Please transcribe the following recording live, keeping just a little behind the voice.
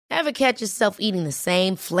Ever catch yourself eating the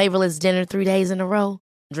same flavorless dinner 3 days in a row?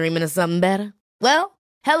 Dreaming of something better? Well,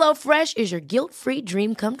 HelloFresh is your guilt-free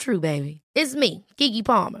dream come true, baby. It's me, Keke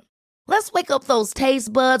Palmer. Let's wake up those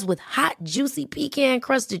taste buds with hot, juicy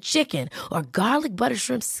pecan-crusted chicken or garlic butter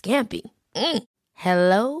shrimp scampi.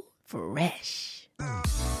 Hello Fresh.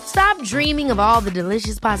 Stop dreaming of all the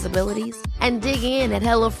delicious possibilities and dig in at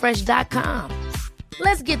HelloFresh.com.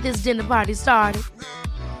 Let's get this dinner party started.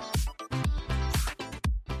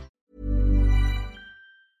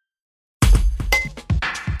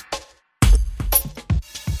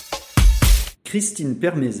 Christine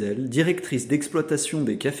Permézel, directrice d'exploitation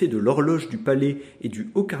des cafés de l'Horloge du Palais et du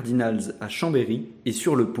Haut-Cardinals à Chambéry, est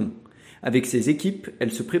sur le pont. Avec ses équipes,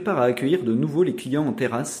 elle se prépare à accueillir de nouveau les clients en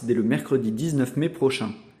terrasse dès le mercredi 19 mai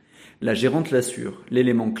prochain. La gérante l'assure,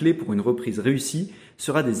 l'élément clé pour une reprise réussie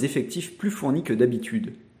sera des effectifs plus fournis que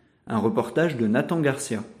d'habitude. Un reportage de Nathan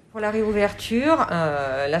Garcia. Pour la réouverture,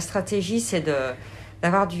 la stratégie c'est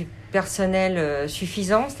d'avoir du personnel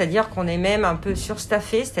suffisant, c'est-à-dire qu'on est même un peu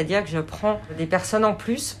surstaffé, c'est-à-dire que je prends des personnes en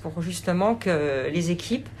plus pour justement que les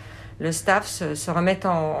équipes, le staff se remettent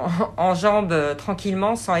en jambes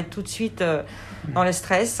tranquillement sans être tout de suite dans le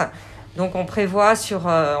stress. Donc on prévoit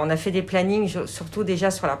on a fait des plannings surtout déjà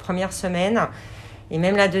sur la première semaine et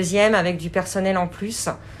même la deuxième avec du personnel en plus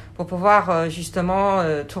pour pouvoir justement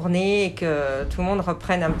tourner et que tout le monde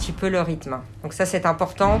reprenne un petit peu le rythme. Donc ça c'est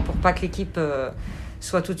important pour pas que l'équipe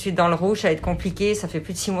soit tout de suite dans le rouge, ça va être compliqué, ça fait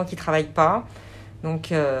plus de 6 mois qu'ils ne travaillent pas,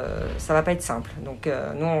 donc ça va pas être simple. Donc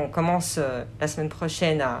nous on commence la semaine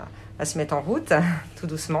prochaine à se mettre en route, tout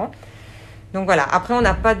doucement. Donc voilà, après on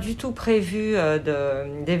n'a pas du tout prévu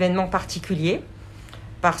d'événements particuliers,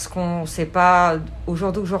 parce qu'on ne sait pas, au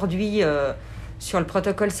jour d'aujourd'hui, sur le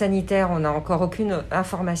protocole sanitaire, on n'a encore aucune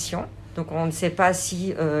information, donc on ne sait pas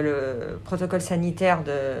si le protocole sanitaire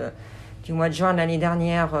du mois de juin de l'année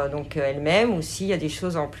dernière, donc elle-même, ou s'il y a des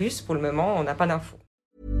choses en plus. Pour le moment, on n'a pas d'infos.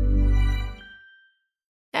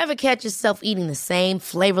 Ever catch yourself eating the same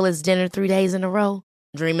flavorless dinner 3 days in a row?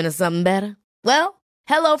 Dreaming of something better? Well,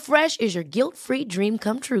 HelloFresh is your guilt-free dream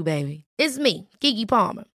come true, baby. It's me, Keke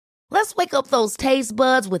Palmer. Let's wake up those taste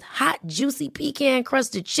buds with hot, juicy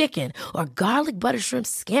pecan-crusted chicken or garlic butter shrimp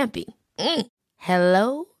scampi.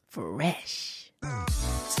 Hello Fresh.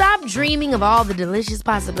 Stop dreaming of all the delicious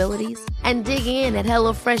possibilities and dig in at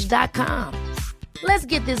HelloFresh.com. Let's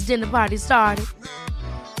get this dinner party started.